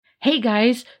Hey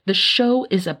guys, the show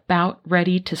is about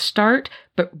ready to start,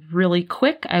 but really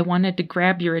quick, I wanted to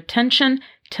grab your attention,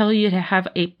 tell you to have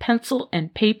a pencil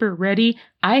and paper ready.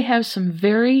 I have some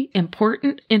very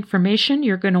important information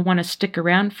you're going to want to stick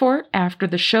around for after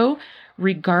the show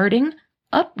regarding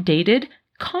updated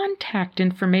contact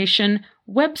information,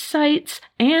 websites,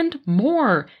 and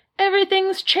more.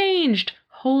 Everything's changed.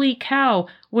 Holy cow.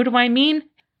 What do I mean?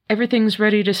 Everything's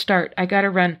ready to start. I gotta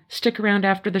run. Stick around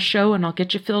after the show and I'll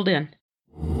get you filled in.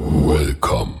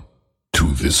 Welcome to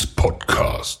this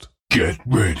podcast. Get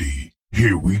ready.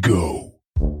 Here we go.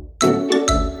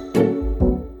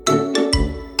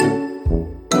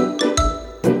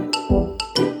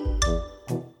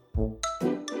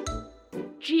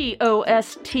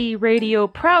 GOST Radio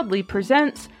proudly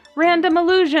presents Random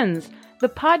Illusions, the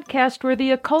podcast where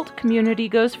the occult community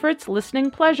goes for its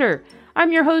listening pleasure.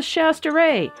 I'm your host, Shasta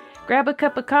Ray. Grab a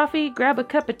cup of coffee, grab a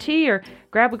cup of tea, or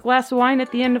grab a glass of wine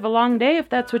at the end of a long day if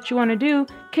that's what you want to do.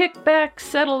 Kick back,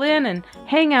 settle in, and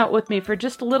hang out with me for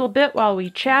just a little bit while we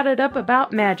chat it up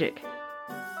about magic.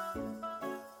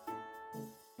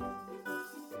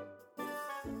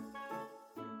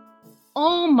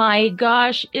 Oh my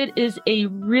gosh, it is a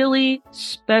really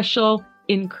special,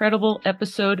 incredible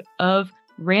episode of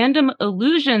Random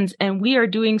Illusions, and we are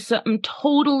doing something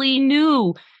totally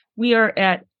new. We are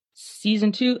at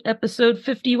Season 2, Episode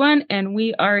 51, and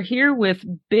we are here with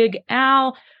Big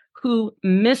Al, who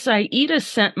Miss Aida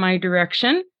sent my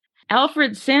direction,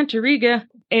 Alfred Santariga,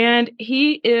 and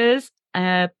he is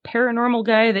a paranormal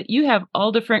guy that you have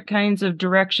all different kinds of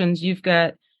directions. You've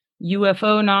got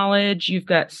UFO knowledge, you've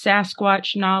got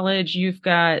Sasquatch knowledge, you've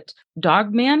got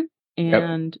Dogman,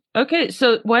 and Okay,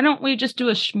 so why don't we just do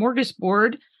a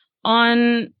smorgasbord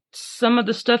on some of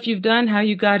the stuff you've done, how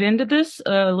you got into this,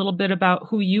 a little bit about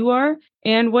who you are,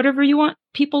 and whatever you want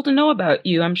people to know about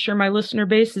you. I'm sure my listener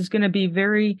base is going to be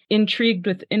very intrigued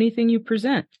with anything you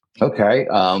present. Okay.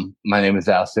 My name is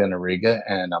Al Santariga,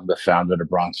 and I'm the founder of the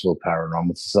Bronxville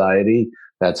Paranormal Society.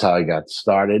 That's how I got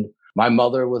started. My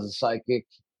mother was a psychic,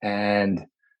 and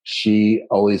she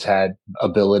always had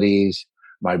abilities.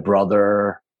 My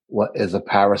brother is a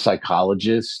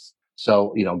parapsychologist.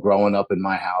 So, growing up in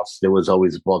my house, there was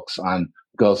always books on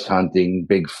ghost hunting,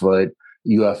 Bigfoot,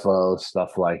 UFO,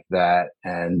 stuff like that.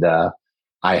 And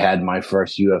I had my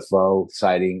first UFO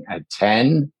sighting at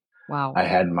 10. Wow. I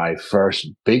had my first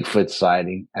Bigfoot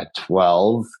sighting at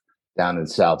 12 down in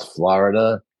South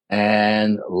Florida.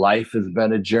 And life has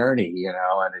been a journey,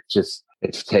 and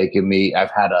it's taken me.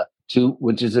 I've had 2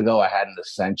 winters ago, I had an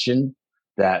ascension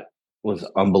that was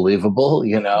unbelievable,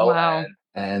 Wow.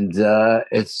 And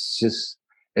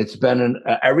it's been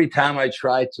every time I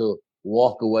try to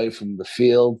walk away from the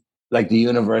field, like the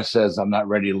universe says, I'm not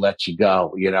ready to let you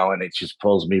go, and it just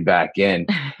pulls me back in.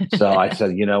 So I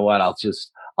said, you know what, I'll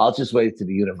just wait till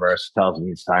the universe tells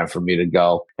me it's time for me to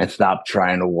go and stop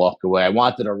trying to walk away. I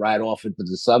wanted to ride off into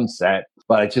the sunset,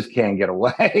 but I just can't get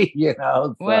away,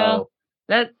 So. Well,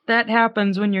 that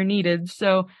happens when you're needed.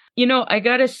 So, I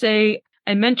gotta say,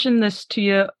 I mentioned this to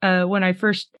you when I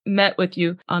first met with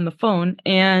you on the phone,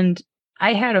 and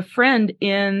I had a friend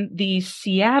in the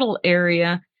Seattle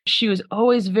area. She was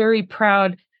always very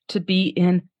proud to be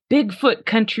in Bigfoot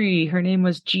country. Her name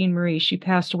was Jean Marie. She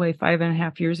passed away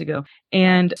 5.5 years ago.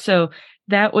 And so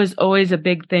that was always a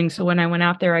big thing. So when I went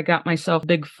out there, I got myself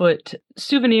Bigfoot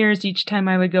souvenirs each time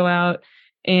I would go out.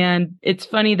 And it's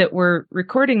funny that we're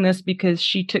recording this because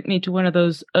she took me to one of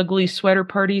those ugly sweater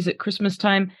parties at Christmas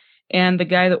time. And the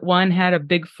guy that won had a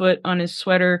Bigfoot on his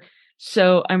sweater.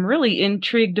 So I'm really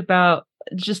intrigued about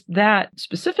just that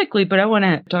specifically, but I want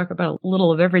to talk about a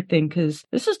little of everything because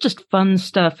this is just fun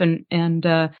stuff. And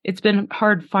it's been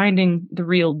hard finding the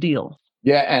real deal.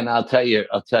 Yeah. And I'll tell you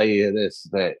this,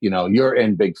 that, you're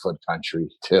in Bigfoot country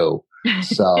too.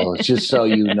 So just so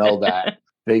you know that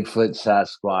Bigfoot,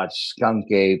 Sasquatch, skunk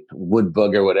ape, wood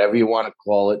booger, whatever you want to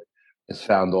call it, is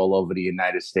found all over the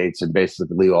United States and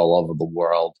basically all over the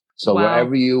world. So Wow.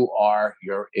 Wherever you are,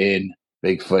 you're in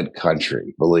Bigfoot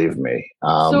country, believe me.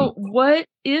 So what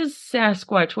is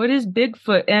Sasquatch? What is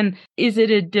Bigfoot? And is it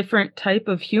a different type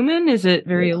of human? Is it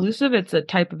very elusive? It's a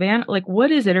type of animal? Like, what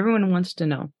is it? Everyone wants to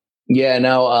know. Yeah,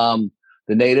 no,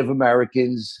 the Native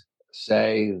Americans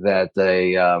say that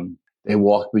they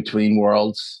walk between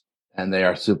worlds and they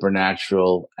are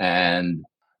supernatural. And,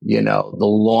 the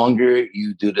longer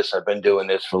you do this, I've been doing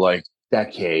this for like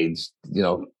decades,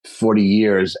 40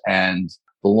 years. And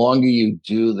the longer you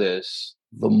do this,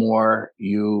 the more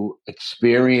you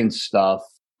experience stuff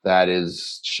that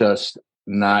is just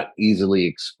not easily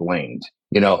explained.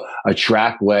 A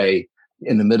trackway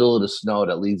in the middle of the snow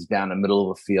that leads down the middle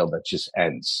of a field that just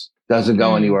ends. Doesn't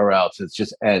go anywhere else. It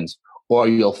just ends. Or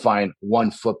you'll find one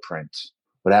footprint.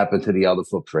 What happened to the other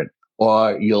footprint?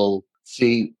 Or you'll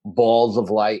see balls of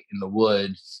light in the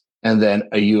woods, and then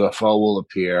a UFO will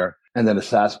appear, and then a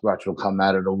Sasquatch will come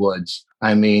out of the woods.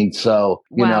 I mean, so,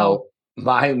 you know,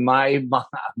 my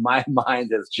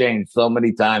mind has changed so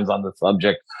many times on the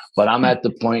subject, but I'm at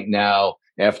the point now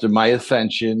after my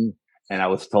ascension, and I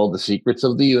was told the secrets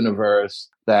of the universe,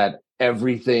 that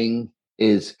everything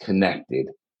is connected.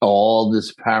 All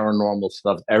this paranormal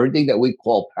stuff, everything that we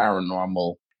call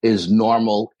paranormal is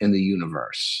normal in the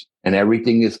universe, and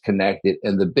everything is connected.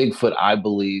 And the Bigfoot, I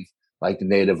believe, like the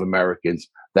Native Americans,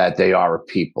 that they are a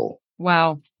people.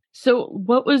 Wow. So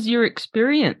what was your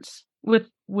experience with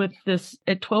this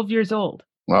at 12 years old?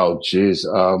 Oh, geez.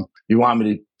 You want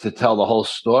me to tell the whole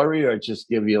story or just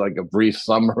give you like a brief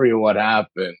summary of what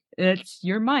happened? It's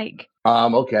your mic.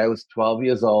 Okay. I was 12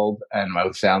 years old and I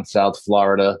was down South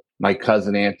Florida. My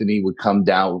cousin Anthony would come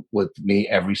down with me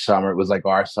every summer. It was like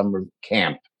our summer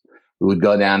camp. We would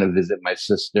go down and visit my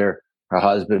sister. Her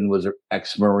husband was an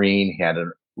ex-Marine. He had a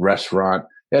restaurant.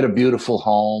 He had a beautiful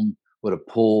home with a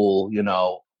pool. You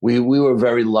know, we were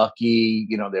very lucky.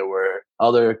 You know, there were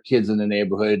other kids in the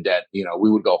neighborhood that, you know, we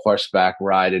would go horseback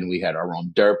riding. We had our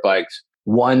own dirt bikes.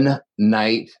 One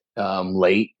night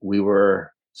late, we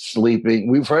were sleeping.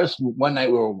 One night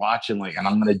we were watching, like, and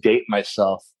I'm going to date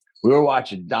myself. We were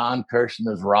watching Don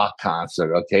Kirshner's rock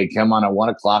concert. Okay. Came on at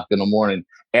 1:00 in the morning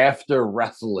after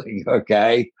wrestling.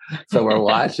 Okay. So we're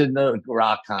watching the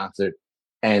rock concert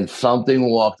and something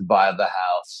walked by the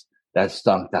house that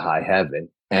stunk to high heaven.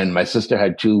 And my sister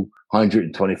had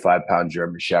 225-pound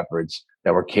German Shepherds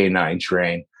that were canine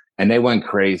trained, and they went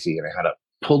crazy. And I had to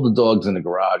pull the dogs in the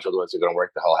garage, otherwise they're going to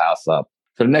work the whole house up.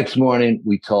 So the next morning,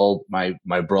 we told my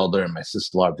brother and my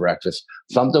sister-in-law breakfast.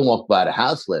 Something walked by the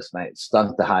house last night,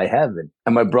 stunk to high heaven.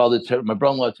 And my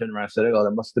brother-in-law turned around and said, "Oh,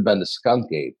 that must have been the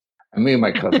skunk ape." And me and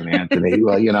my cousin Anthony,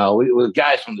 well, you know, we were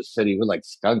guys from the city. We're like,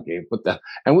 skunk ape, what the?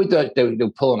 And we thought they were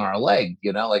pulling our leg,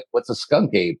 you know, like, what's a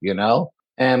skunk ape, you know?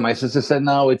 And my sister said,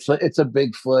 "No, it's a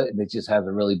Bigfoot, and it just has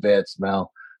a really bad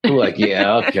smell." We're like,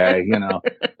 "Yeah, okay," you know.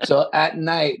 So at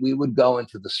night, we would go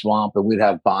into the swamp and we'd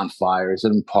have bonfires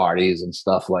and parties and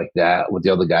stuff like that with the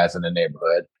other guys in the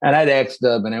neighborhood. And I'd ask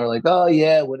them, and they were like, "Oh,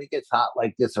 yeah, when it gets hot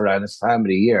like this around this time of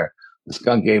the year, the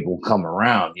skunk ape will come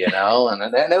around, you know." And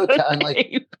they would tell, and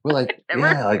like, we're like,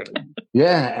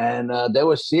 yeah, and they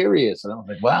were serious. And I was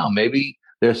like, wow, maybe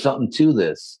there's something to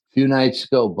this. A few nights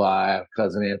go by,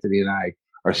 cousin Anthony and I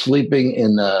are sleeping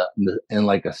in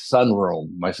like a sunroom.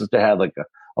 My sister had like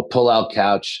a pull-out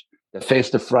couch that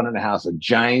faced the front of the house, a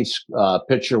giant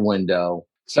picture window,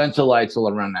 central lights all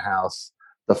around the house.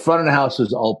 The front of the house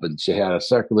was open. She had a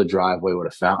circular driveway with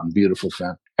a fountain, beautiful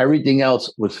fountain. Everything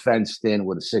else was fenced in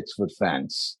with a 6-foot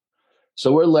fence.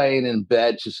 So we're laying in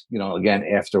bed, just, you know, again,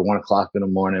 after 1:00 in the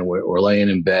morning, we're laying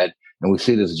in bed and we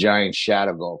see this giant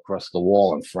shadow go across the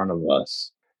wall in front of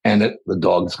us. And the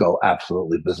dogs go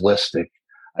absolutely ballistic.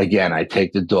 Again, I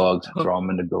take the dogs and throw them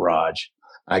in the garage.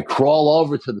 I crawl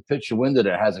over to the picture window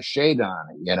that has a shade on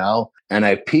it, you know, and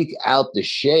I peek out the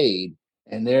shade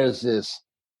and there's this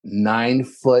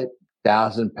 9-foot,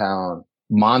 1,000-pound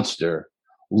monster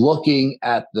looking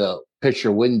at the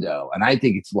picture window. And I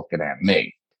think it's looking at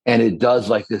me. And it does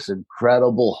like this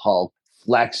incredible Hulk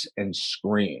flex and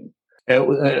scream.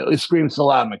 It screamed so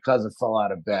loud, my cousin fell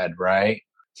out of bed, right?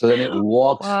 So then it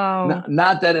walks. Wow.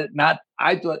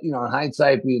 I thought, you know, in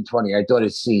hindsight being 20, I thought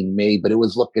it seen me, but it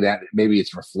was looking at maybe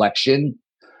its reflection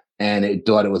and it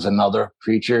thought it was another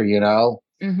creature, you know?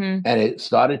 Mm-hmm. And it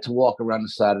started to walk around the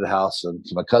side of the house. And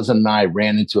so my cousin and I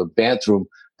ran into a bathroom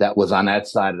that was on that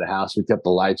side of the house. We kept the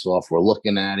lights off. We're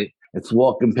looking at it. It's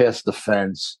walking past the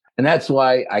fence. And that's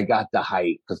why I got the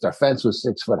height, because our fence was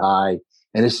 6 foot high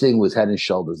and this thing was head and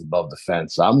shoulders above the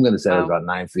fence. So I'm going to say it was about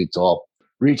 9 feet tall.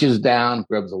 Reaches down,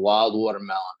 grabs a wild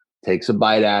watermelon, takes a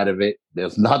bite out of it.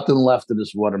 There's nothing left of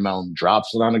this watermelon,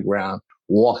 drops it on the ground,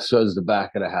 walks towards the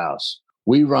back of the house.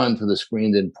 We run to the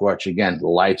screened-in porch again. The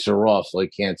lights are off, so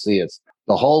it can't see us.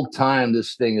 The whole time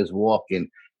this thing is walking,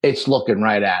 it's looking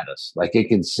right at us, like it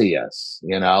can see us,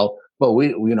 you know? But we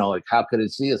you know, like, how could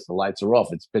it see us? The lights are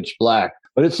off. It's pitch black.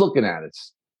 But it's looking at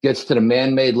us. Gets to the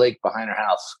man-made lake behind our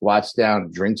house, squats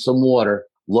down, drinks some water,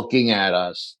 looking at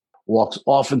us, walks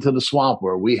off into the swamp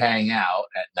where we hang out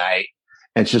at night,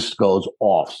 and just goes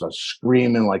off. So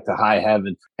screaming like to high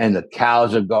heaven, and the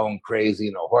cows are going crazy,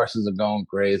 and the horses are going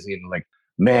crazy. And like,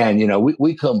 man, you know,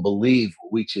 we couldn't believe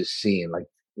what we just seen. Like,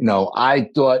 you know, I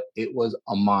thought it was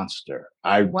a monster.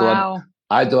 I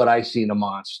thought I seen a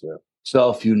monster. So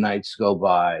a few nights go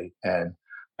by, and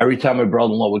every time my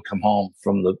brother-in-law would come home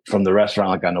from the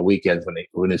restaurant, like on the weekends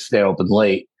when they stay open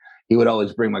late, he would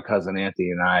always bring my cousin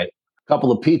Anthony and I a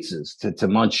couple of pizzas to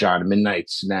munch on, a midnight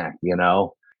snack,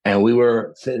 And we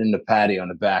were sitting in the patio in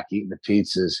the back eating the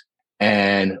pizzas,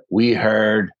 and we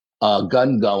heard a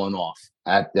gun going off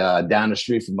at down the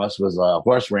street from us was a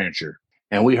horse rancher,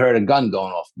 and we heard a gun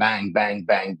going off, bang, bang,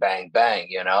 bang, bang, bang,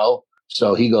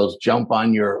 So he goes, jump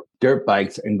on your dirt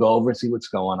bikes and go over and see what's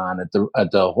going on at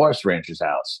the horse rancher's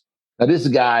house. Now, this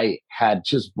guy had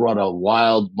just brought a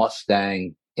wild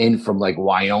Mustang in from like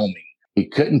Wyoming. He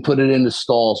couldn't put it in the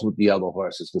stalls with the other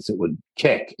horses because it would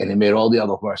kick, and it made all the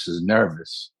other horses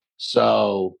nervous.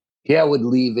 So he would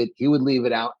leave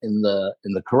it out in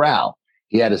the corral.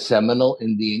 He had a Seminole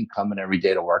Indian coming every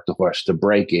day to work the horse to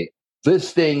break it.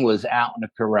 This thing was out in the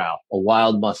corral, a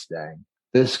wild Mustang.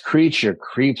 This creature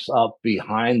creeps up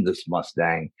behind this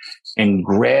Mustang and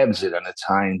grabs it on its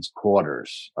hind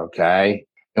quarters, okay?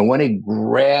 And when he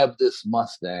grabbed this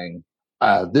Mustang,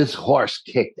 this horse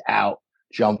kicked out,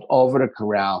 jumped over the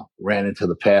corral, ran into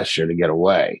the pasture to get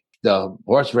away. The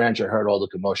horse rancher heard all the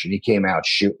commotion. He came out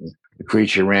shooting. The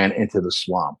creature ran into the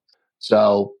swamp.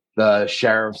 So the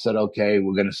sheriff said, okay,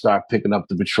 we're going to start picking up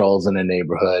the patrols in the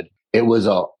neighborhood. It was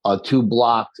a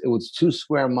 2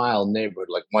 square mile neighborhood,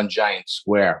 like one giant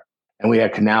square. And we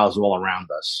had canals all around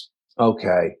us.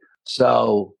 Okay.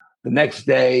 So the next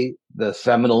day, the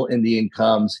Seminole Indian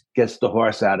comes, gets the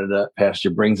horse out of the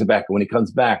pasture, brings it back. And when he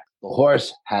comes back, the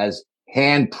horse has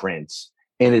handprints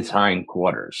in its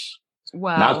hindquarters.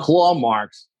 Wow. Not claw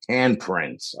marks,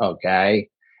 handprints, okay,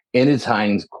 in its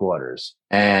hindquarters.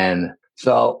 And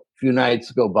so a few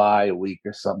nights go by, a week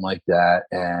or something like that,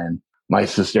 and my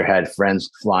sister had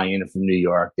friends flying in from New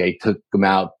York. They took them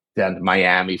out down to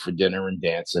Miami for dinner and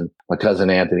dancing. My cousin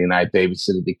Anthony and I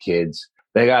babysitted the kids.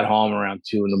 They got home around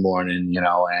 2 a.m,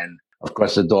 and of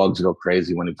course the dogs go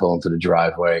crazy when they pull into the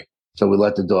driveway. So we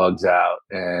let the dogs out,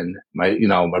 and my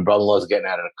brother-in-law's getting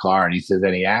out of the car, and he says,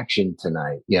 any action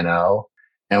tonight,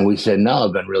 And we said, no,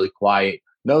 I've been really quiet.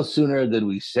 No sooner did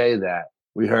we say that,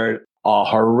 we heard a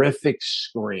horrific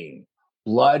scream,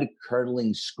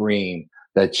 blood-curdling scream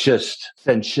that just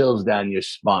sent chills down your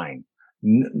spine.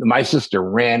 My sister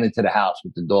ran into the house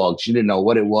with the dog. She didn't know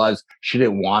what it was. She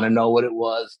didn't want to know what it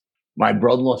was. My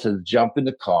brother-in-law says, jump in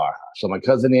the car. So my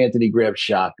cousin Anthony grabbed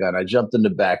shotgun. I jumped in the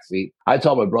back seat. I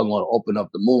told my brother-in-law to open up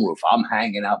the moonroof. I'm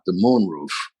hanging out the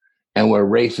moonroof, and we're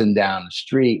racing down the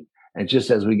street. And just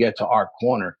as we get to our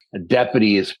corner, a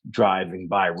deputy is driving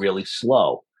by really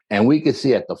slow. And we could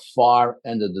see at the far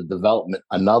end of the development,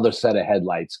 another set of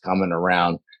headlights coming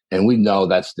around. And we know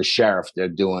that's the sheriff. They're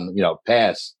doing,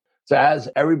 pass. So as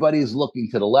everybody's looking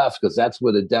to the left, because that's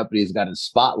where the deputy's got his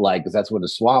spotlight, because that's where the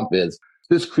swamp is,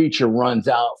 this creature runs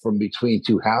out from between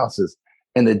two houses,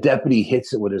 and the deputy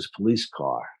hits it with his police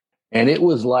car. And it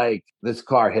was like this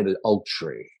car hit an oak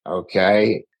tree,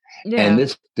 okay? Yeah.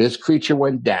 And this creature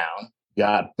went down,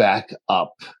 got back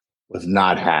up, was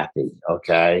not happy,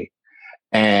 okay?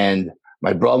 And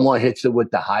my brother-in-law hits it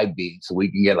with the high beam so we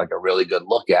can get like a really good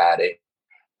look at it.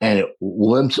 And it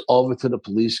limps over to the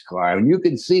police car. And you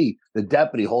can see the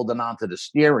deputy holding onto the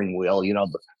steering wheel,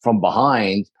 from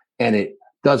behind, and it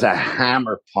does a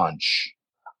hammer punch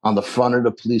on the front of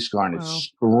the police car, and it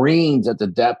screams at the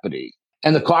deputy.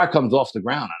 And the car comes off the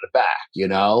ground on the back,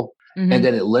 mm-hmm. And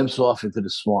then it limps off into the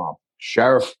swamp.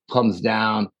 Sheriff comes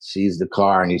down, sees the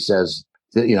car, and he says,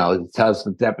 tells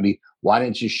the deputy, why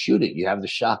didn't you shoot it? You have the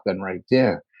shotgun right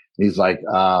there. And he's like,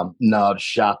 no, the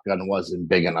shotgun wasn't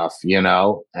big enough,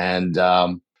 And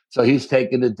so he's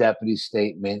taking the deputy's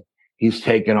statement. He's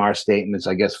taking our statements,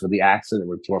 I guess, for the accident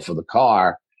report for the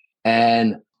car.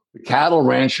 And the cattle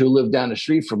rancher who lived down the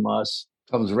street from us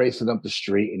comes racing up the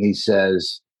street, and he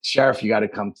says, Sheriff, you got to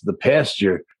come to the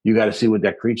pasture. You got to see what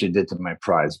that creature did to my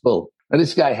prize bull. Now,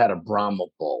 this guy had a Brahma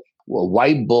bull, a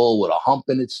white bull with a hump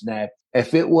in its neck.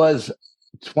 If it was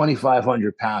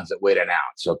 2,500 pounds, it weighed an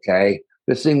ounce, okay?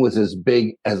 This thing was as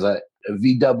big as a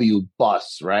VW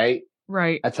bus, right?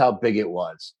 Right. That's how big it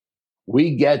was.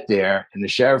 We get there, and the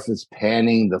sheriff is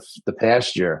panning the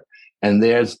pasture, and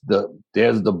there's the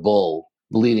bull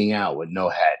bleeding out with no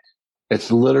head.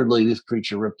 It's literally this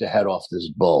creature ripped the head off this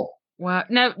bull. Wow.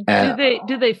 Now,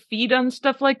 do they feed on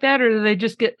stuff like that, or do they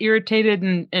just get irritated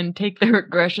and take their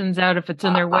aggressions out if it's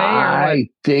in their way? I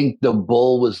think the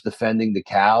bull was defending the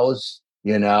cows.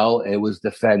 It was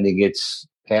defending its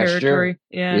pasture. Territory.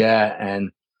 Yeah. Yeah, and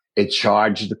it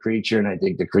charged the creature, and I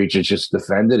think the creature just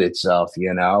defended itself.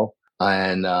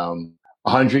 And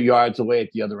 100 yards away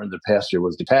at the other end of the pasture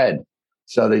was the pen.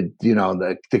 So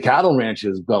the cattle rancher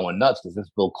is going nuts because this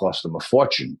bull cost them a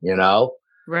fortune,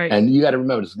 Right. And you got to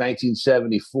remember, it's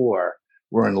 1974.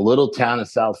 we're in a little town in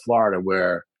South Florida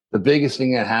where the biggest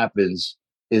thing that happens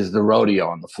is the rodeo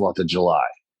on the 4th of July.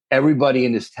 Everybody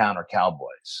in this town are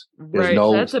cowboys. Right.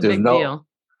 So that's a big deal.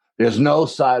 There's no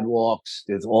sidewalks.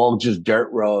 It's all just dirt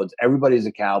roads. Everybody's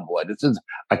a cowboy. This is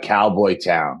a cowboy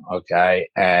town, okay?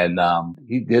 And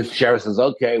this sheriff says,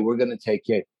 okay, we're going to take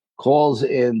care. Calls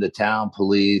in the town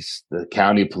police, the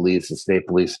county police, the state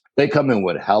police. They come in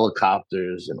with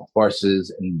helicopters and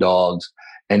horses and dogs,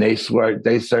 and they search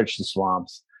the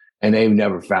swamps, and they've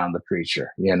never found the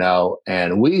creature,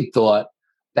 And we thought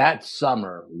that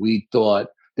summer,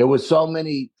 there was so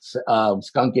many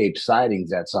skunk ape sightings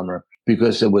that summer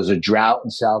because it was a drought in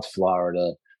South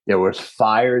Florida. There was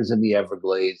fires in the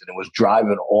Everglades, and it was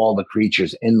driving all the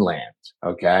creatures inland,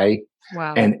 okay?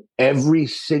 Wow. And every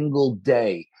single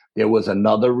day, there was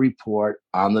another report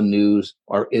on the news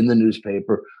or in the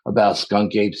newspaper about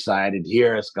skunk ape sighted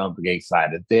here, skunk ape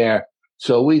sighted there.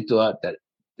 So we thought that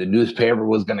the newspaper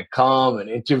was going to come and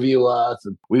interview us.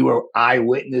 And we were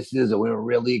eyewitnesses, and we were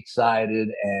really excited.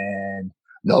 And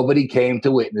nobody came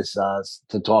to witness us,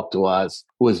 to talk to us.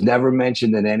 It was never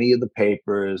mentioned in any of the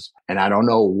papers. And I don't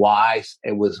know why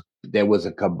there was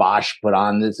a kibosh put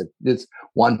on this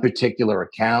one particular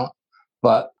account.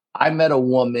 But I met a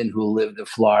woman who lived in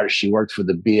Florida. She worked for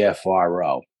the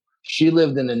BFRO. She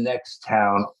lived in the next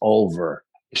town over.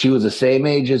 She was the same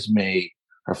age as me.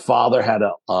 Her father had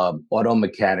a auto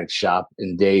mechanic shop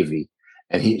in Davie,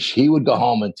 and he would go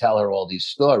home and tell her all these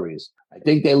stories. I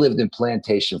think they lived in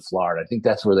Plantation, Florida. I think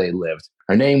that's where they lived.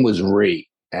 Her name was Ree.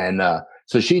 And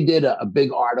so she did a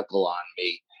big article on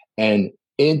me. And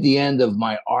in the end of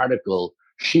my article,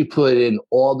 she put in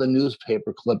all the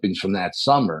newspaper clippings from that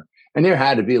summer. And there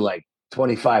had to be like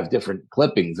 25 different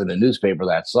clippings in the newspaper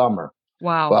that summer.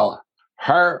 Wow. Well,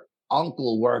 her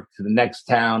uncle worked to the next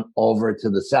town over to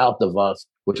the south of us,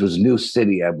 which was New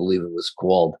City, I believe it was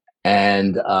called.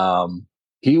 And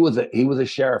he was a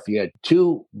sheriff. He had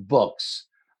 2 books,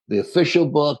 the official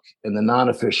book and the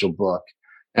non-official book.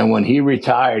 And when he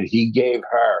retired, he gave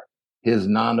her his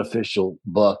non-official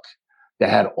book that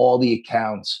had all the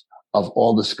accounts of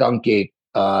all the skunk ape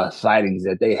sightings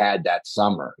that they had that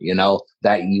summer,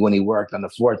 that when he worked on the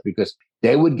 4th, because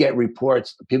they would get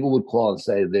reports. People would call and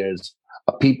say, there's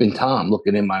a peeping Tom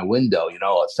looking in my window,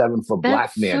 a 7-foot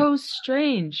black man. That's so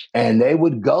strange. And they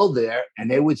would go there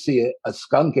and they would see a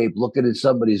skunk ape looking in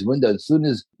somebody's window. As soon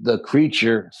as the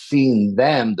creature seen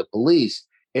them, the police,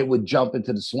 it would jump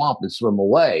into the swamp and swim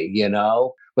away,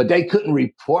 But they couldn't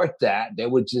report that. They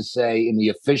would just say in the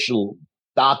official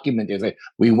document, they say,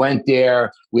 we went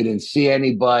there, we didn't see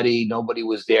anybody, nobody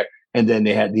was there. And then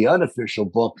they had the unofficial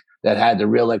book that had the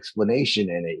real explanation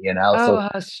in it, Oh, so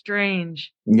how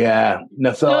strange. Yeah.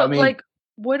 No, so I mean, like,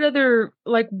 what other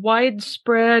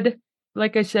widespread?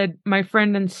 Like I said, my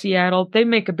friend in Seattle, they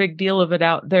make a big deal of it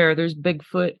out there. There's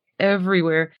Bigfoot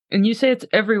everywhere, and you say it's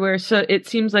everywhere, so it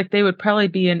seems like they would probably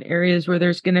be in areas where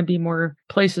there's going to be more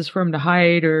places for them to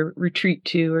hide or retreat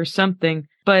to or something.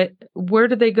 But where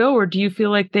do they go, or do you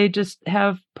feel like they just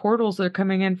have portals that are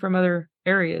coming in from other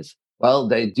areas? Well,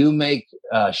 they do make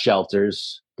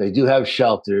shelters. They do have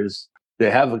shelters. They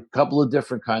have a couple of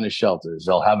different kind of shelters.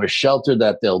 They'll have a shelter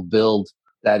that they'll build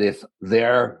that if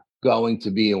they're going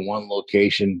to be in one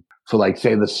location for, like,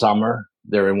 say, the summer,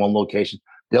 they're in one location,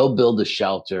 they'll build a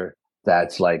shelter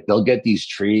that's like, they'll get these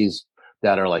trees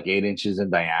that are like 8 inches in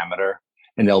diameter,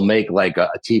 and they'll make like a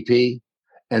teepee,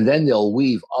 and then they'll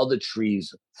weave other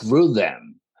trees through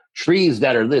them. Trees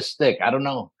that are this thick. I don't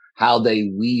know how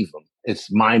they weave them.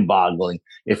 It's mind-boggling.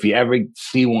 If you ever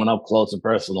see one up close and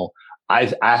personal,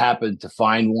 I happened to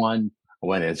find one. I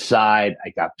went inside. I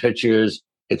got pictures.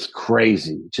 It's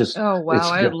crazy. Oh wow!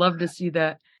 I would love to see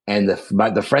that. And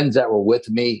the friends that were with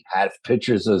me had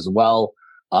pictures as well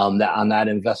on that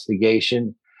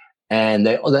investigation. And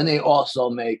they also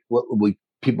make what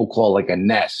people call like a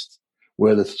nest,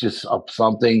 where it's just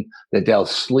something that they'll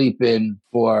sleep in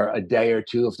for a day or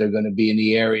two if they're going to be in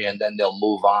the area, and then they'll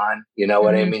move on. You know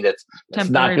what I mean? It's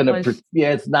not going to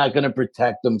it's not going to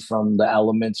protect them from the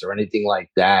elements or anything like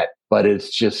that. But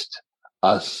it's just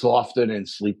softer than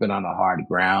sleeping on a hard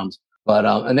ground. But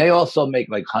and they also make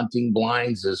like hunting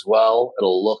blinds as well.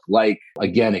 It'll look like,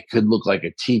 again, it could look like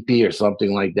a teepee or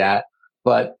something like that.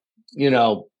 But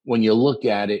when you look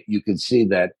at it, you can see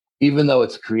that even though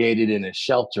it's created in a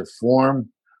shelter form,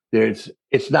 it's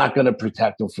not going to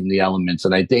protect them from the elements.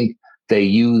 And I think they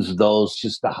use those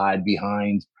just to hide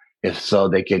behind, if so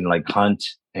they can like hunt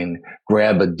and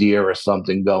grab a deer or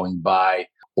something going by.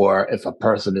 Or if a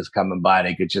person is coming by,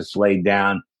 they could just lay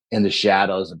down in the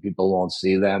shadows and people won't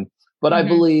see them. But I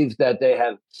believe that they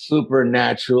have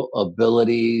supernatural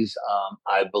abilities.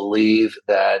 I believe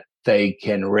that they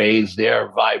can raise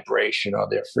their vibration or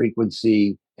their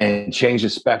frequency and change the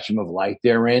spectrum of light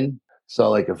they're in. So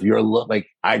like if you're like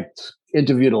I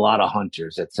interviewed a lot of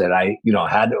hunters that said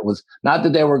had it was not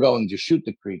that they were going to shoot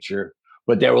the creature,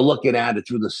 but they were looking at it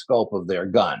through the scope of their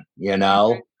gun,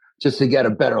 just to get a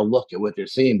better look at what they're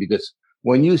seeing. Because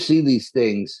when you see these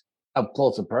things up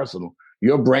close and personal,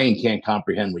 your brain can't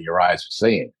comprehend what your eyes are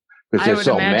seeing because they're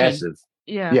so massive.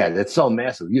 Yeah, that's so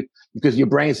massive. Because your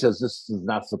brain says this is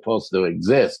not supposed to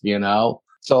exist,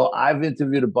 So I've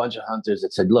interviewed a bunch of hunters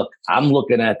that said, "Look, I'm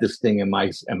looking at this thing in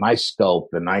my scope,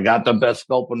 and I got the best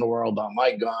scope in the world on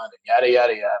my gun, and yada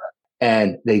yada yada."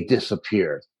 And they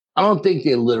disappeared. I don't think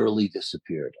they literally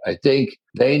disappeared. I think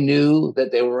they knew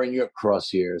that they were in your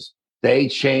crosshairs. They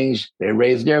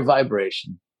raised their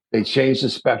vibration. They changed the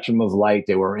spectrum of light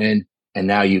they were in, and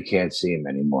now you can't see them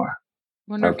anymore.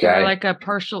 Wonder if they're like a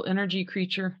partial energy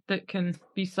creature that can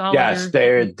be solid. Yes,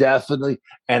 they're definitely.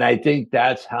 And I think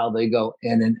that's how they go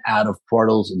in and out of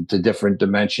portals into different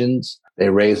dimensions. They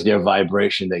raise their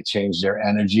vibration. They change their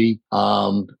energy.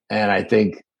 And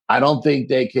I don't think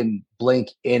they can blink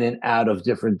in and out of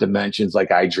different dimensions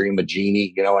like I Dream a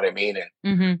Genie. You know what I mean?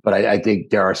 But I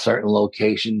think there are certain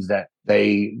locations that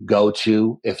they go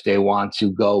to if they want to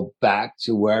go back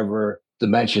to wherever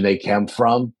dimension they came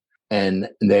from. And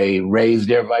they raise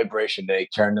their vibration. They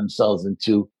turn themselves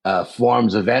into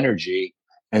forms of energy,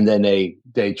 and then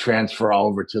they transfer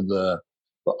over to the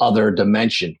other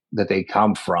dimension that they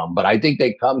come from. But I think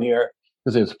they come here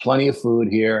because there's plenty of food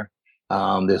here.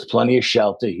 There's plenty of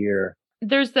shelter here.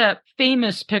 There's that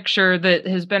famous picture that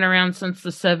has been around since the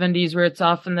 70s where it's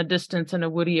off in the distance in a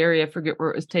woody area. I forget where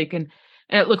it was taken.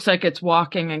 And it looks like it's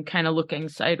walking and kind of looking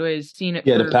sideways. Seen it.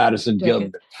 Yeah, the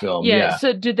Patterson-Gilman film. Yeah.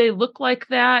 So did they look like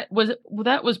that?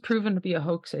 That was proven to be a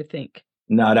hoax, I think.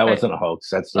 No, that wasn't a hoax.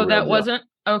 That's the real deal. Wasn't?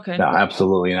 Okay. No,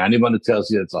 absolutely. And anyone that tells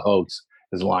you it's a hoax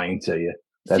is lying to you.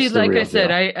 See, like I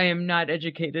said, I am not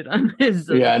educated on this.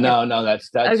 Yeah, no, that's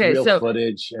okay, real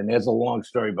footage. And there's a long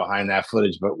story behind that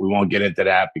footage, but we won't get into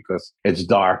that because it's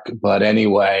dark. But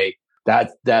anyway,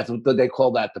 that's what they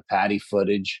call that, the Patty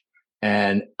footage.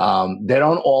 And they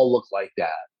don't all look like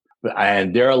that.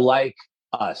 And they're like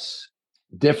us.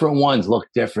 Different ones look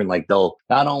different. Like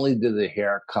not only do the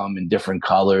hair come in different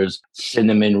colors,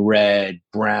 cinnamon red,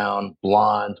 brown,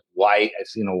 blonde, white. I've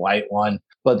seen a white one.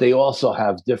 But they also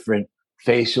have different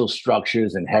facial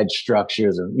structures and head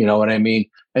structures. And you know what I mean?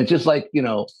 And just like,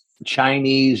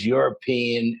 Chinese,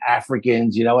 European,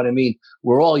 Africans, you know what I mean?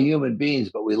 We're all human beings,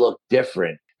 but we look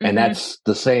different. And that's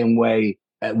the same way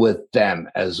with them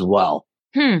as well.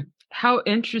 How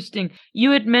interesting.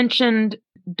 You had mentioned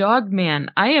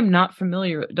Dogman. I am not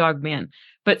familiar with Dogman,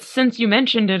 but since you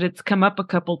mentioned it, it's come up a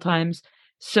couple times.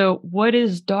 So what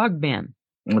is Dogman?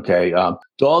 Okay.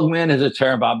 Dogman is a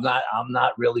term I'm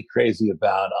not really crazy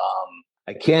about.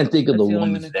 I can't think of the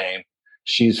woman's name.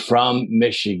 She's from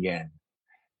Michigan,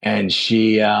 and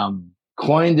she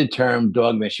coined the term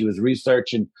Dogman. She was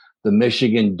researching the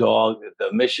Michigan dog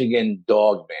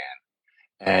man.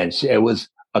 And it was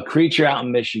a creature out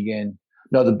in Michigan.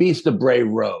 No, the Beast of Bray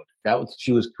Road. I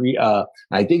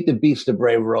think the Beast of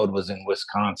Bray Road was in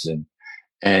Wisconsin.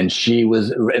 And she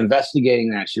was investigating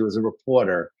that. She was a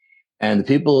reporter. And the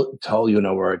people told,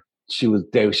 where she was,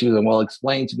 well,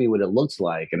 explain to me what it looks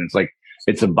like. And it's like,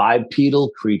 it's a bipedal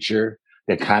creature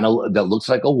that looks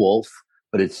like a wolf,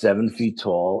 but it's 7 feet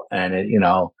tall. And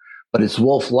but it's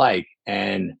wolf-like.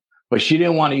 But she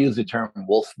didn't want to use the term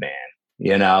Wolfman.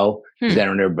 Then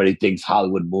everybody thinks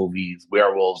Hollywood movies,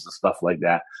 werewolves and stuff like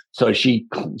that. So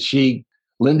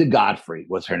Linda Godfrey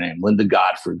was her name. Linda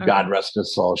Godfrey, okay. God rest her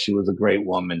soul. She was a great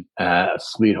woman, a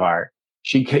sweetheart.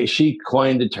 She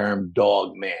coined the term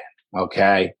dog man.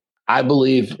 Okay. I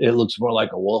believe it looks more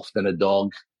like a wolf than a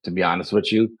dog, to be honest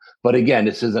with you. But again,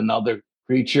 this is another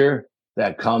creature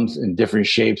that comes in different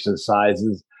shapes and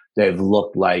sizes. They've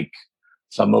looked like,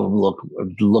 some of them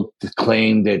look to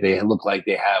claim that they look like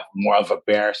they have more of a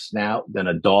bear snout than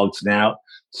a dog snout.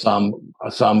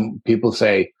 Some people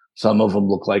say some of them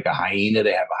look like a hyena.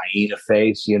 They have a hyena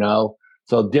face,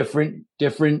 So different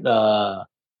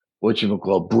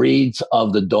breeds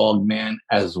of the dog man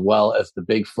as well as the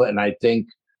Bigfoot. And I think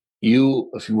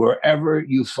if wherever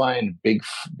you find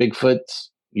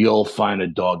Bigfoots, you'll find a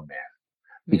dog man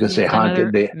because they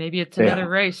hunt. Maybe it's another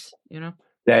race,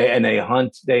 They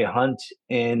hunt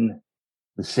in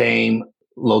the same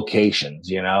locations,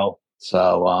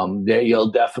 So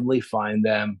you'll definitely find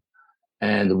them.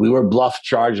 And we were bluff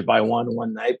charged by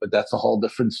one night, but that's a whole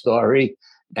different story.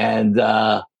 And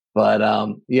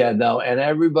and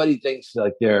everybody thinks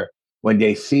like when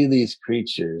they see these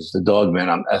creatures, the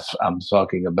dogmen I'm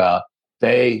talking about,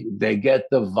 they get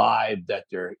the vibe that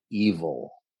they're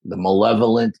evil, the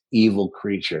malevolent evil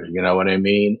creature. You know what I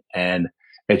mean? And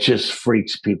it just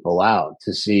freaks people out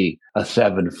to see a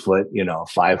 7 foot,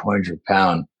 500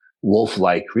 pound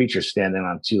wolf-like creature standing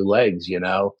on two legs,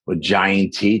 with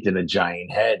giant teeth and a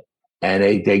giant head. And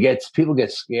people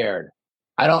get scared.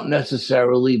 I don't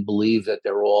necessarily believe that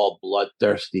they're all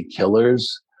bloodthirsty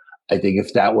killers. I think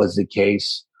if that was the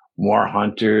case, more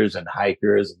hunters and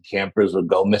hikers and campers would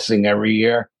go missing every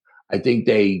year. I think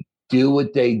they do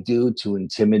what they do to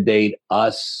intimidate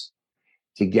us,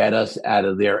 to get us out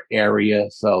of their area.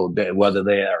 So that whether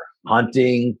they are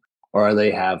hunting or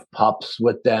they have pups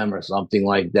with them or something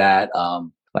like that.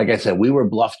 Like I said, we were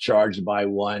bluff charged by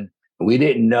one. We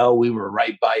didn't know we were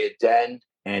right by a den,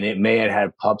 and it may have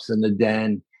had pups in the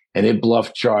den, and it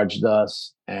bluff charged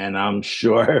us. And I'm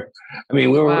sure, we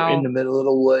were in the middle of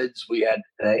the woods. We had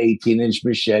 18-inch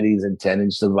machetes and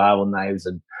 10-inch survival knives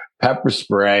and pepper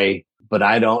spray. But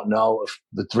I don't know if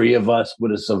the three of us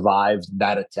would have survived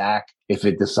that attack if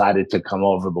it decided to come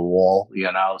over the wall,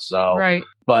 So, right.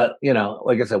 But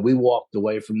like I said, we walked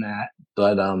away from that.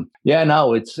 But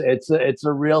it's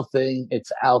a real thing.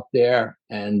 It's out there,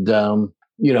 and I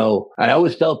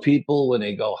always tell people when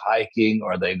they go hiking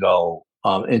or they go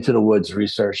into the woods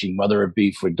researching, whether it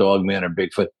be for Dogman or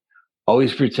Bigfoot,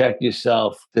 always protect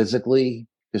yourself physically.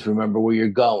 Just remember where you're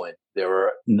going. There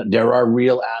are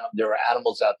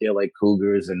animals out there like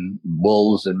cougars and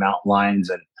wolves and mountain lions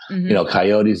and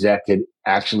coyotes that could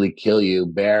actually kill you,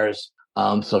 bears.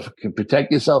 So if you can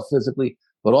protect yourself physically,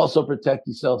 but also protect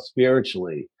yourself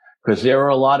spiritually, because there are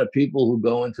a lot of people who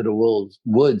go into the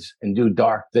woods and do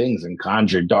dark things and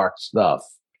conjure dark stuff,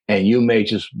 and you may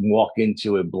just walk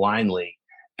into it blindly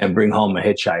and bring home a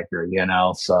hitchhiker.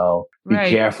 So be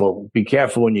careful. Be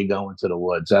careful when you go into the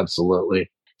woods.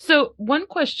 Absolutely. So one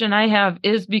question I have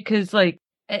is because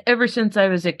ever since I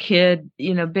was a kid,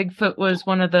 Bigfoot was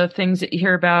one of the things that you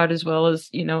hear about, as well as,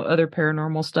 other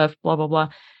paranormal stuff, blah, blah, blah.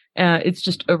 It's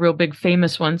just a real big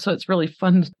famous one. So it's really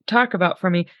fun to talk about for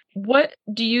me. What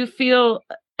do you feel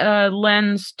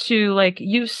lends to,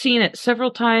 you've seen it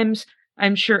several times.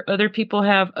 I'm sure other people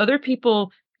have. Other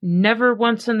people never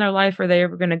once in their life are they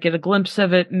ever going to get a glimpse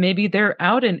of it. Maybe they're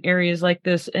out in areas like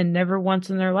this and never once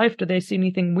in their life do they see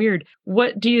anything weird.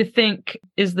 What do you think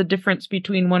is the difference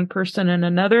between one person and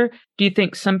another? Do you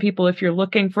think some people, if you're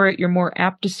looking for it, you're more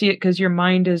apt to see it because your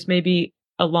mind is maybe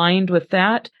aligned with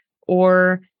that?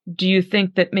 Or do you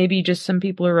think that maybe just some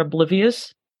people are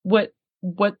oblivious? What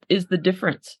is the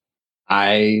difference?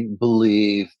 I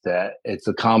believe that it's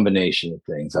a combination of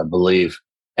things. I believe,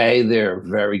 they're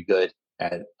very good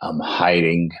at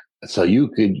hiding. So you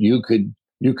could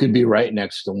be right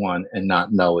next to one and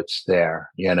not know it's there.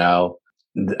 They're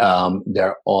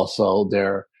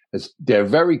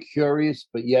very curious,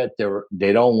 but yet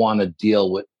they don't want to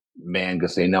deal with man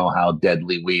because they know how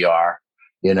deadly we are.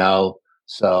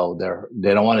 So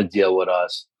they don't want to deal with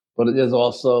us. But it is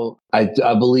also, I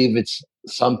believe it's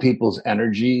some people's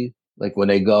energy. Like when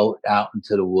they go out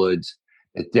into the woods,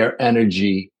 that their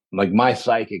energy, like my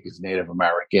psychic is Native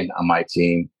American on my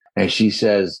team. And she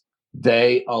says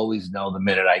they always know the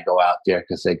minute I go out there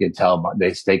because they can tell,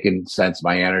 they can sense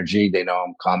my energy. They know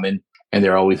I'm coming, and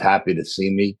they're always happy to see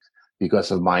me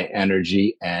because of my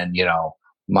energy and,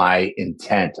 my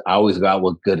intent. I always go out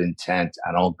with good intent.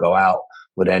 I don't go out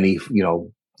with any,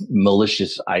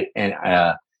 malicious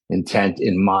intent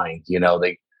in mind.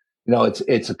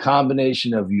 It's a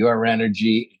combination of your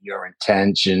energy, your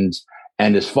intentions.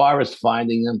 And as far as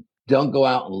finding them, don't go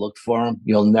out and look for them.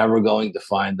 You're never going to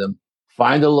find them.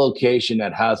 Find a location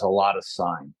that has a lot of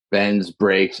sign, bends,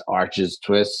 breaks, arches,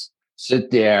 twists.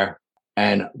 Sit there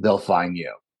and they'll find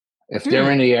you. If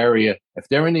they're in the area,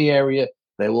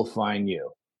 they will find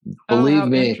you. Believe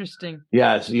me. Interesting.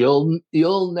 Yes, you'll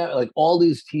never, like all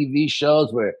these TV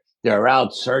shows where they're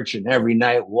out searching every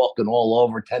night, walking all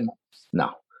over 10.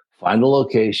 No, find a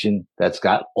location that's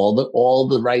got all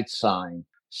the right sign.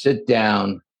 Sit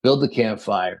down, build a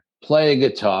campfire, play a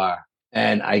guitar,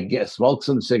 and I guess smoke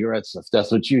some cigarettes if that's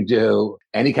what you do.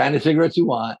 Any kind of cigarettes you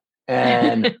want,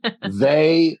 and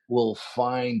they will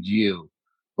find you.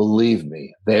 Believe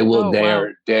me, they will.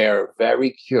 They're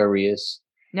very curious.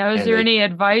 Now, is there any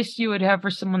advice you would have for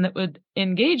someone that would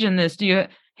engage in this?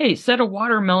 Set a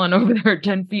watermelon over there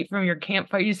 10 feet from your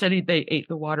campfire? You said they ate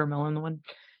the watermelon the one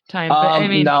time. But,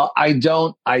 no, I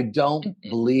don't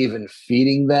believe in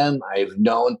feeding them. I've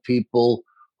known people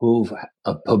who've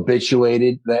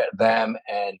habituated them,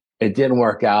 and it didn't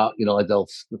work out.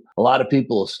 A lot of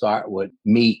people will start with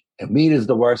meat, and meat is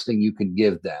the worst thing you can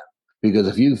give them. Because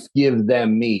if you give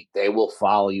them meat, they will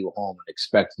follow you home and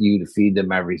expect you to feed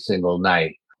them every single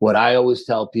night. what I always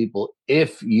tell people,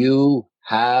 if you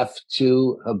have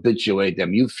to habituate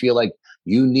them, you feel like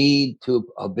you need to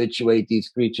habituate these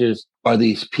creatures or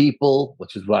these people,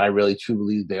 which is what I really truly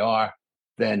believe they are,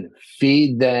 then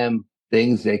feed them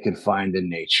things they can find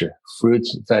in nature,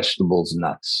 fruits, vegetables,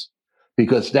 nuts.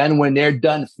 Because then when they're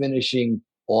done finishing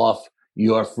off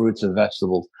your fruits and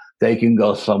vegetables, they can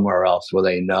go somewhere else where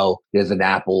they know there's an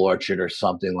apple orchard or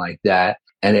something like that,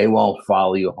 and they won't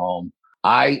follow you home.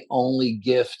 I only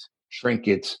gift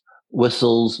trinkets,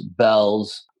 whistles,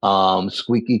 bells,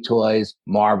 squeaky toys,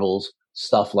 marbles,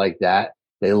 stuff like that.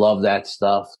 They love that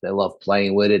stuff. They love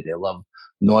playing with it. They love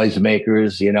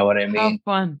noisemakers. You know what I How mean?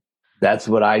 fun. That's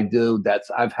what I do.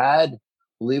 I've had,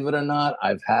 believe it or not,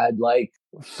 I've had like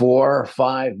 4 or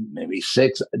 5, maybe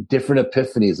 6 different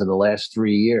epiphanies in the last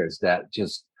 3 years that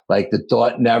just like the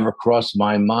thought never crossed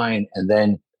my mind. And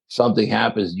then something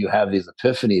happens, you have these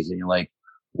epiphanies and you're like,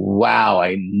 wow,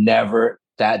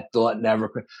 that thought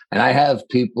never. And I have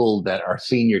people that are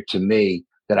senior to me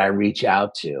that I reach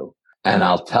out to and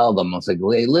I'll tell them, I'll say,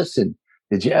 hey, listen,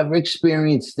 did you ever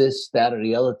experience this, that, or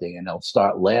the other thing? And they'll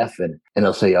start laughing and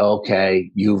they'll say,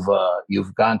 okay, you've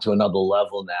gone to another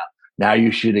level now. Now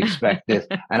you should expect this.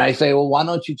 And I say, well, why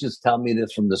don't you just tell me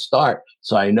this from the start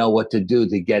so I know what to do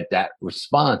to get that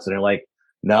response? And they're like,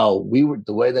 no,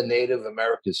 the way the Native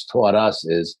Americans taught us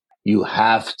is you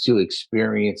have to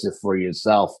experience it for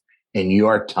yourself in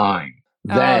your time.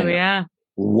 Then yeah.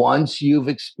 Once you've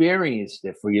experienced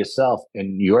it for yourself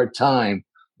in your time,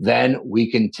 then we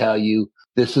can tell you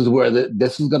this is where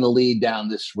this is going to lead down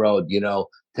this road,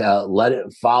 to let it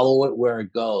follow it where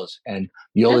it goes and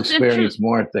you'll experience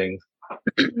more things.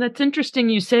 That's interesting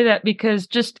you say that because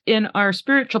just in our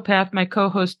spiritual path, my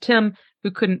co-host Tim,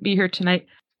 who couldn't be here tonight,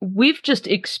 we've just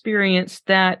experienced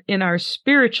that in our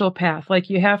spiritual path. Like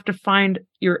you have to find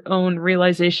your own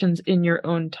realizations in your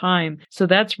own time. So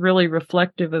that's really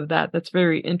reflective of that. That's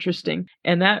very interesting.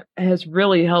 And that has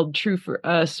really held true for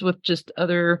us with just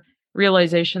other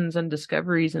realizations and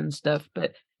discoveries and stuff.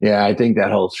 But yeah, I think that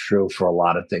holds true for a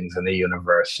lot of things in the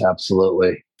universe.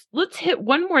 Absolutely. Let's hit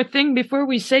one more thing before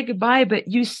we say goodbye. But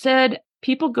you said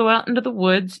people go out into the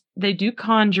woods. They do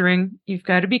conjuring. You've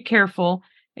got to be careful.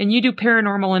 And you do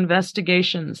paranormal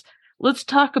investigations. Let's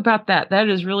talk about that. That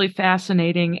is really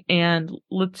fascinating. And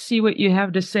let's see what you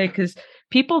have to say, because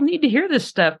people need to hear this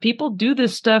stuff. People do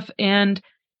this stuff. And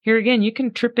here again, you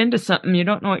can trip into something. You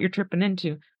don't know what you're tripping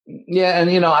into. Yeah.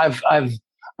 And,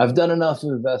 I've done enough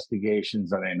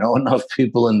investigations and I know enough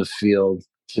people in the field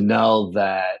to know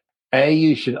that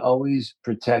you should always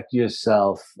protect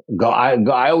yourself. I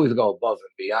always go above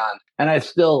and beyond. And I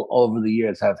still, over the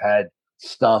years, have had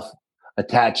stuff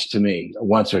attached to me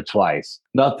once or twice.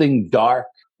 Nothing dark,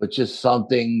 but just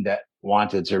something that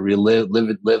wanted to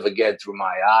live again through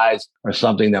my eyes, or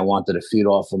something that wanted to feed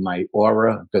off of my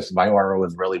aura, because my aura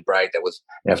was really bright. That was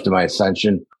after my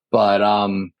ascension. But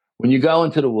when you go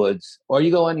into the woods or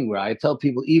you go anywhere, I tell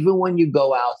people, even when you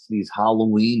go out to these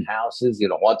Halloween houses,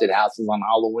 haunted houses on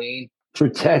Halloween,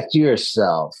 protect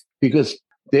yourself, because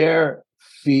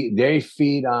they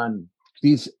feed on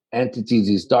these entities,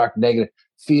 these dark negative,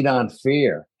 feed on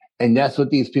fear. And that's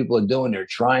what these people are doing. They're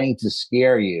trying to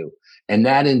scare you. And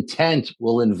that intent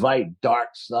will invite dark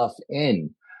stuff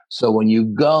in. So when you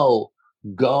go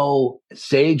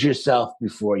sage yourself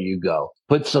before you go.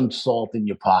 Put some salt in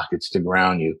your pockets to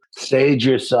ground you. Sage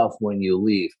yourself when you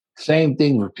leave. Same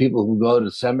thing for people who go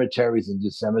to cemeteries and do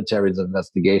cemeteries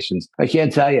investigations. I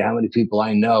can't tell you how many people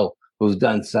I know who've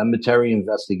done cemetery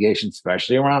investigations,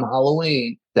 especially around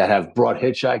Halloween, that have brought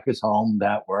hitchhikers home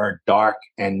that were dark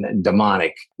and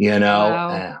demonic,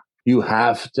 Wow. You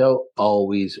have to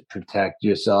always protect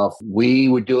yourself. We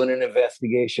were doing an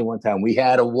investigation one time. We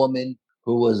had a woman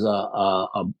who was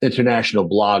a international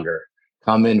blogger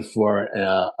come in for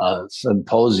a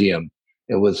symposium.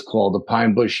 It was called the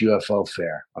Pine Bush UFO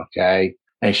Fair. Okay.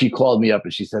 And she called me up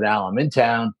and she said, Al, I'm in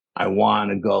town. I want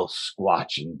to go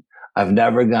squatching. I've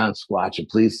never gone squatching.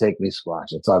 Please take me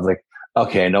squatching. So I was like,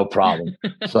 okay, no problem.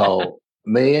 So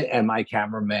me and my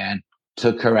cameraman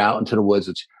took her out into the woods,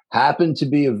 which happened to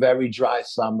be a very dry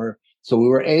summer. So we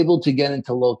were able to get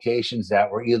into locations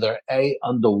that were either A,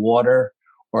 underwater,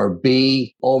 or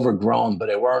B, overgrown, but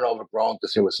they weren't overgrown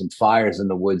because there were some fires in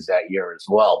the woods that year as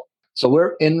well. So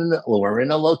we're in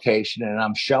a location and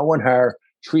I'm showing her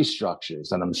tree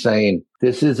structures and I'm saying,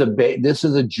 this is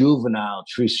a juvenile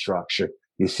tree structure.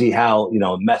 You see how,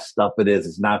 messed up it is.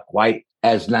 It's not quite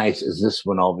as nice as this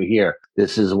one over here.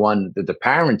 This is one that the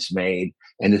parents made,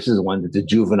 and this is one that the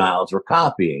juveniles were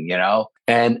copying,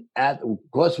 And of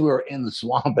course, we were in the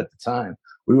swamp at the time.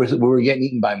 We were getting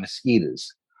eaten by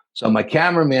mosquitoes. So my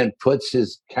cameraman puts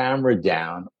his camera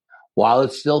down while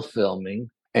it's still filming,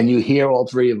 and you hear all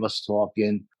three of us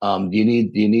talking. Do you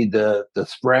need the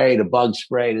spray, the bug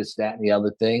spray, this, that, and the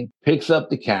other thing? Picks up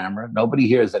the camera. Nobody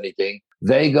hears anything.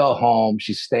 They go home.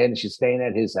 She's staying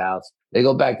at his house. They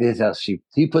go back to his house.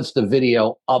 He puts the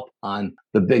video up on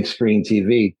the big screen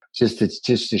TV just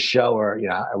to show her,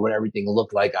 what everything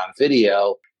looked like on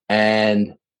video.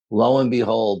 And lo and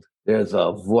behold, there's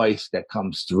a voice that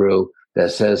comes through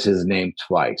that says his name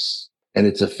twice. And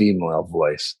it's a female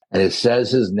voice. And it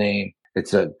says his name.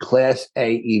 It's a Class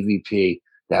A EVP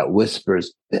that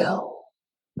whispers Bill.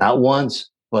 Not once,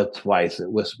 but twice.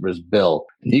 It whispers Bill.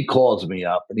 And he calls me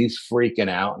up and he's freaking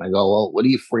out. And I go, well, what are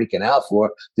you freaking out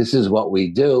for? This is what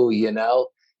we do,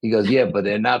 He goes, yeah, but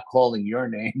they're not calling your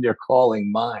name. They're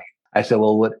calling mine. I said,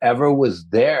 well, whatever was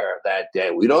there that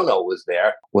day, we don't know what was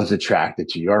there, was attracted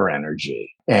to your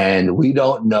energy. And we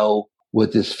don't know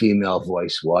what this female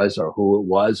voice was or who it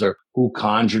was or who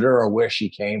conjured her or where she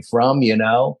came from,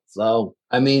 So,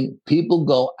 people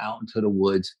go out into the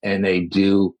woods and they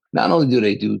do, not only do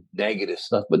they do negative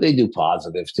stuff, but they do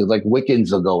positive too. Like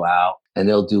Wiccans will go out and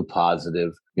they'll do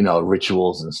positive,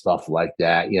 rituals and stuff like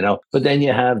that, But then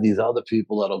you have these other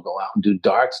people that'll go out and do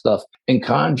dark stuff and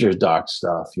conjure dark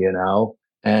stuff,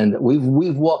 And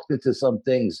we've walked into some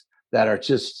things that are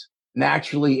just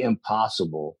naturally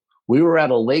impossible. We were at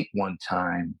a lake one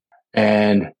time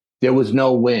and there was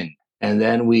no wind. And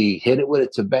then we hit it with a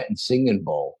Tibetan singing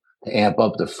bowl to amp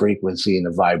up the frequency and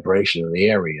the vibration of the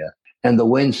area. And the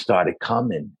wind started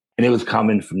coming, and it was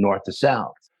coming from north to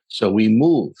south. So we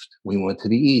moved. We went to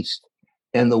the east,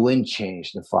 and the wind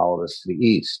changed and followed us to the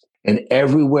east. And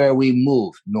everywhere we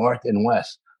moved, north and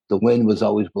west, the wind was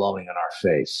always blowing in our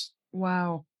face.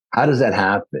 Wow. How does that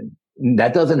happen?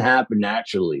 That doesn't happen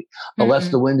naturally unless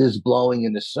the wind is blowing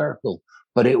in a circle,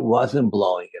 but it wasn't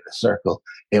blowing in a circle.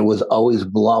 It was always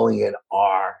blowing in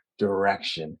our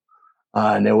direction.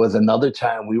 And there was another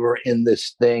time we were in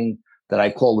this thing that I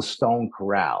call the stone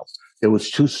corral. There was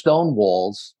 2 stone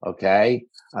walls. Okay.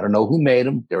 I don't know who made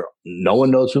them. No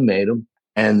one knows who made them.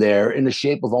 And they're in the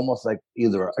shape of almost like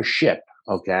either a ship.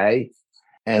 Okay.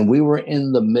 And we were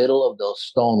in the middle of those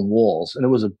stone walls, and it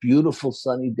was a beautiful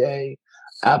sunny day.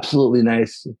 Absolutely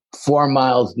nice, 4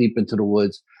 miles deep into the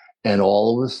woods. And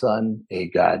all of a sudden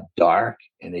it got dark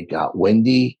and it got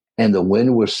windy, and the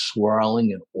wind was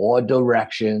swirling in all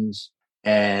directions.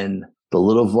 And the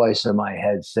little voice in my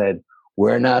head said,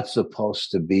 we're not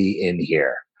supposed to be in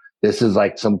here. This is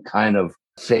like some kind of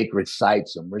sacred site,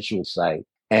 some ritual site.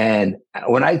 And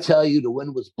when I tell you the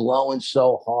wind was blowing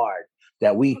so hard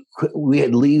that we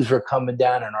had leaves were coming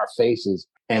down in our faces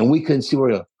and we couldn't see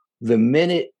where we were. The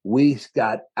minute we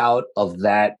got out of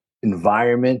that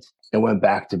environment, it went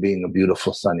back to being a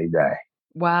beautiful sunny day.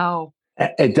 Wow.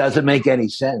 It doesn't make any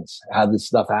sense how this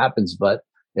stuff happens, but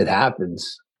it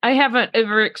happens. I haven't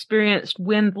ever experienced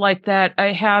wind like that.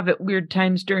 I have at weird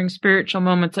times during spiritual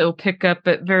moments. I will pick up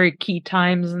at very key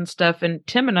times and stuff. And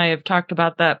Tim and I have talked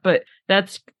about that, but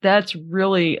that's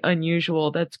really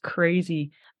unusual. That's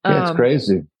crazy. Yeah, it's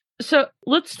crazy. So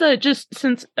let's just,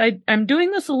 since I'm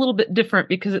doing this a little bit different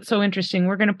because it's so interesting,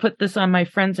 we're going to put this on my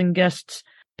friends and guests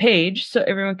page so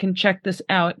everyone can check this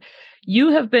out.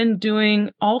 You have been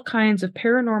doing all kinds of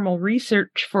paranormal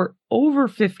research for over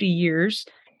 50 years,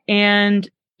 and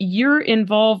you're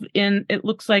involved in, it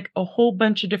looks like, a whole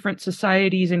bunch of different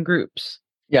societies and groups.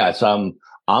 Yes, I'm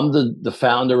the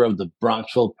founder of the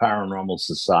Bronxville Paranormal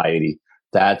Society.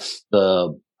 That's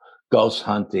the ghost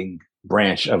hunting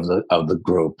branch of the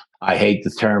group. I hate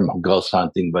the term ghost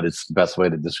hunting, but it's the best way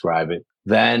to describe it.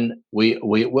 Then we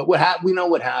know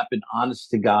what happened.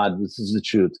 Honest to God, this is the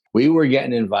truth. We were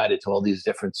getting invited to all these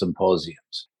different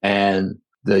symposiums, and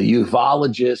the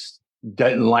ufologists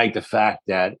didn't like the fact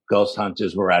that ghost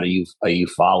hunters were at a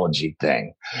ufology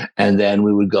thing. And then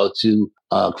we would go to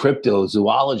a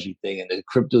cryptozoology thing, and the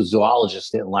cryptozoologists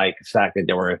didn't like the fact that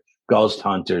there were ghost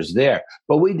hunters there.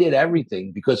 But we did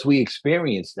everything because we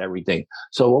experienced everything.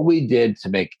 So what we did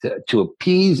to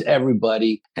appease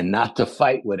everybody and not to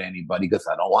fight with anybody, because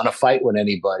I don't want to fight with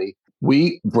anybody,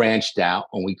 we branched out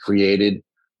and we created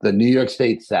the New York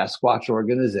State Sasquatch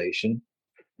Organization.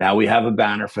 Now we have a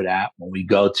banner for that. When we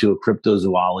go to a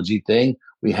cryptozoology thing,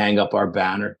 we hang up our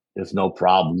banner. There's no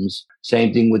problems.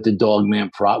 Same thing with the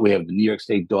Dogman we have the New York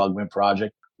State Dogman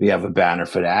Project. We have a banner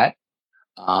for that.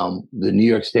 The New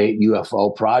York State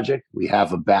UFO Project, we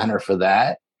have a banner for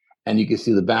that. And you can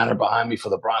see the banner behind me for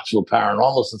the Bronxville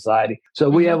Paranormal Society. So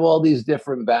we have all these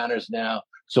different banners now.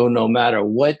 So no matter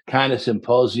what kind of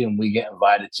symposium we get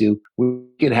invited to, we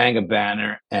can hang a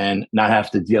banner and not have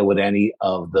to deal with any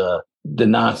of the the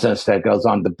nonsense that goes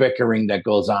on, the bickering that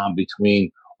goes on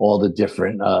between all the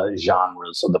different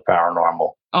genres of the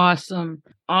paranormal. Awesome.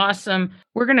 Awesome.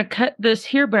 We're going to cut this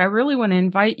here, but I really want to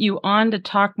invite you on to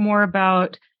talk more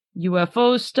about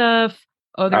UFO stuff,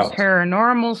 other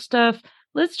paranormal stuff.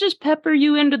 Let's just pepper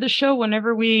you into the show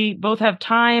whenever we both have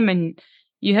time and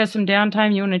you have some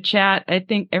downtime, you want to chat. I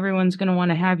think everyone's going to want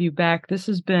to have you back. This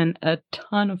has been a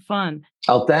ton of fun.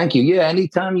 Oh, thank you. Yeah,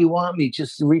 anytime you want me,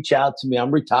 just reach out to me. I'm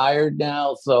retired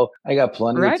now, so I got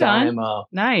plenty of time.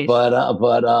 Nice. But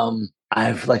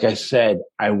like I said,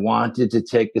 I wanted to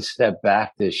take a step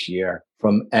back this year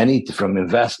from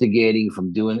investigating,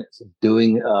 from doing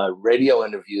radio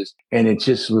interviews. And it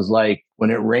just was like, when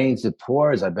it rains, it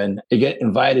pours. I get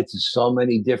invited to so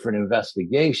many different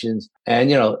investigations.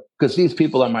 And, because these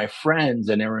people are my friends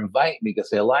and they're inviting me because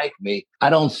they like me,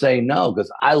 I don't say no,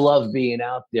 because I love being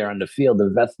out there in the field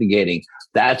investigating.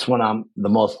 That's when I'm the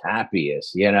most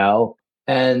happiest,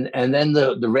 And then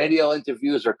the radio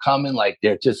interviews are coming, like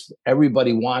they're just,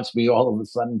 everybody wants me all of a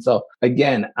sudden. So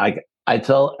again, I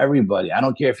tell everybody, I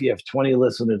don't care if you have 20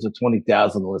 listeners or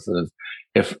 20,000 listeners,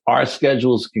 if our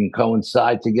schedules can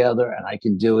coincide together and I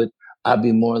can do it, I'd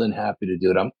be more than happy to do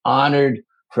it. I'm honored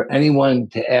for anyone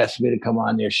to ask me to come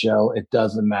on their show. It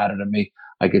doesn't matter to me.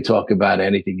 I could talk about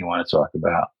anything you want to talk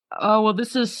about. Oh, well,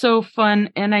 this is so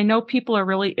fun. And I know people are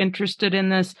really interested in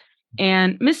this.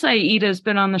 And Miss Aida has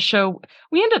been on the show.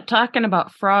 We end up talking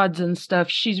about frauds and stuff.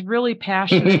 She's really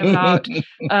passionate about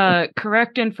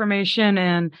correct information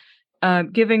and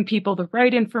giving people the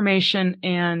right information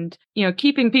and,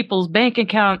 keeping people's bank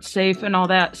accounts safe and all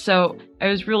that. So I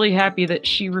was really happy that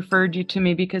she referred you to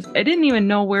me because I didn't even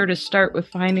know where to start with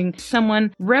finding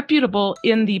someone reputable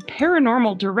in the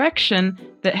paranormal direction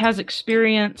that has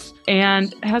experience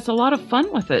and has a lot of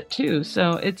fun with it too.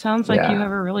 So it sounds like you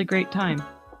have a really great time.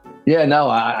 Yeah, no,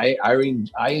 I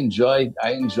enjoy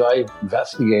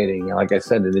investigating. Like I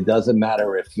said, it doesn't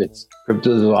matter if it's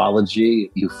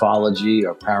cryptozoology, ufology,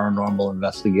 or paranormal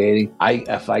investigating.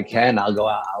 If I can, I'll go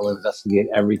out. I'll investigate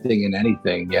everything and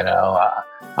anything.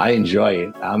 I enjoy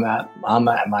it. I'm at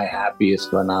my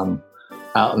happiest when I'm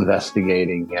out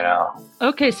investigating.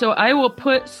 Okay, so I will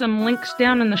put some links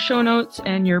down in the show notes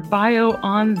and your bio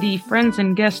on the friends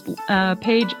and guest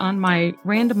page on my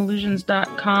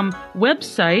randomillusions.com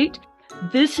website.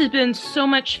 This has been so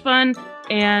much fun.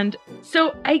 And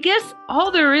so I guess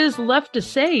all there is left to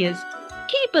say is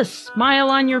keep a smile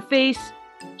on your face,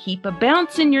 keep a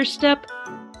bounce in your step,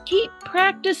 keep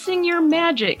practicing your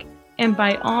magic. And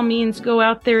by all means, go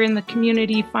out there in the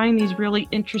community, find these really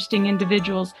interesting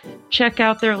individuals, check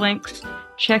out their links,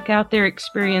 check out their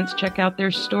experience, check out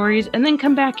their stories, and then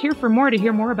come back here for more to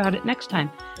hear more about it next time.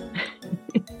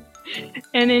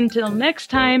 And until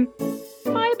next time,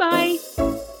 bye-bye.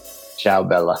 Ciao,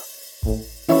 Bella.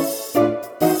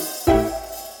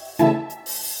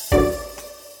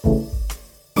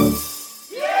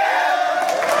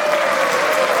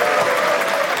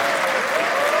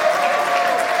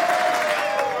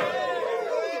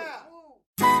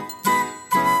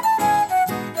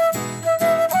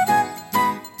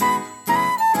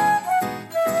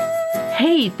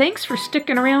 Hey, thanks for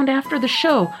sticking around after the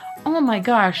show. Oh my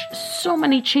gosh, so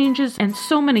many changes and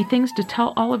so many things to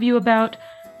tell all of you about.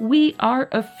 We are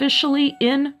officially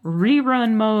in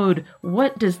rerun mode.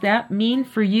 What does that mean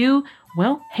for you?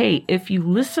 Well, hey, if you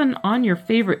listen on your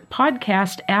favorite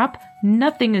podcast app,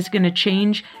 nothing is going to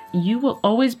change. You will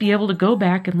always be able to go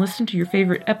back and listen to your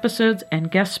favorite episodes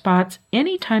and guest spots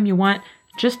anytime you want,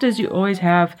 just as you always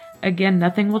have. Again,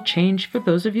 nothing will change for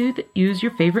those of you that use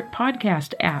your favorite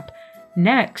podcast app.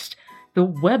 Next, the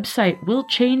website will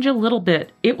change a little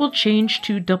bit. It will change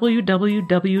to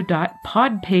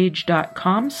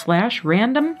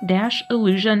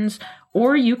www.podpage.com/random-illusions,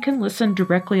 or you can listen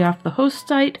directly off the host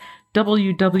site,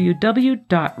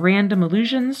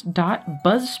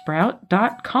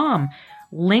 www.randomillusions.buzzsprout.com.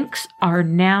 Links are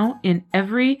now in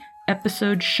every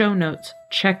episode show notes.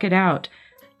 Check it out.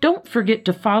 Don't forget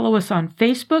to follow us on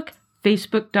Facebook,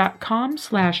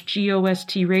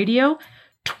 facebook.com/GOSTradio,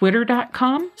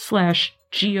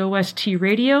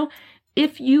 twitter.com/GOSTradio.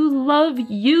 If you love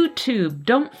YouTube,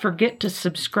 don't forget to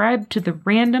subscribe to the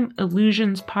Random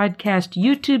Illusions Podcast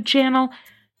YouTube channel,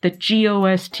 the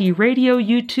GOST Radio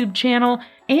YouTube channel,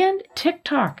 and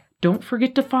TikTok. Don't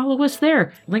forget to follow us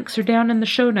there. Links are down in the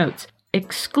show notes.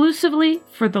 Exclusively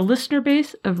for the listener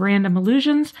base of Random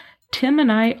Illusions, Tim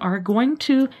and I are going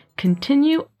to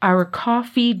continue our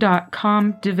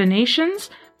Ko-fi.com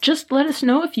divinations. Just let us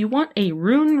know if you want a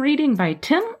rune reading by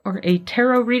Tim or a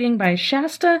tarot reading by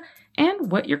Shasta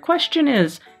and what your question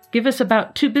is. Give us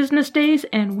about 2 business days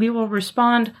and we will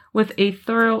respond with a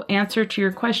thorough answer to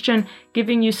your question,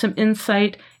 giving you some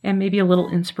insight and maybe a little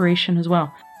inspiration as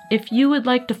well. If you would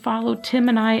like to follow Tim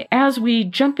and I as we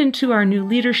jump into our new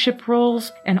leadership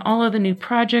roles and all of the new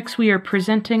projects we are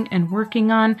presenting and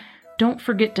working on, don't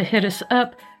forget to hit us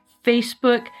up.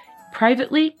 Facebook,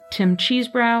 privately, Tim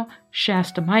Cheesebrow,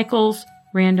 Shasta Michaels,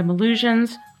 Random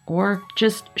Illusions, or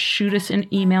just shoot us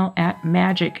an email at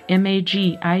magic,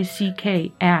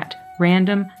 MAGICK, at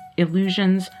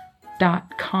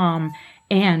randomillusions.com.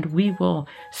 And we will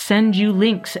send you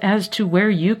links as to where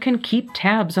you can keep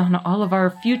tabs on all of our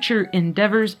future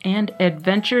endeavors and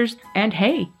adventures. And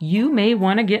hey, you may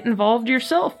want to get involved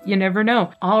yourself. You never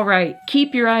know. All right,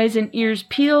 keep your eyes and ears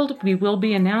peeled. We will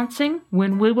be announcing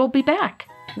when we will be back.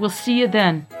 We'll see you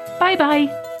then.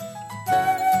 Bye-bye.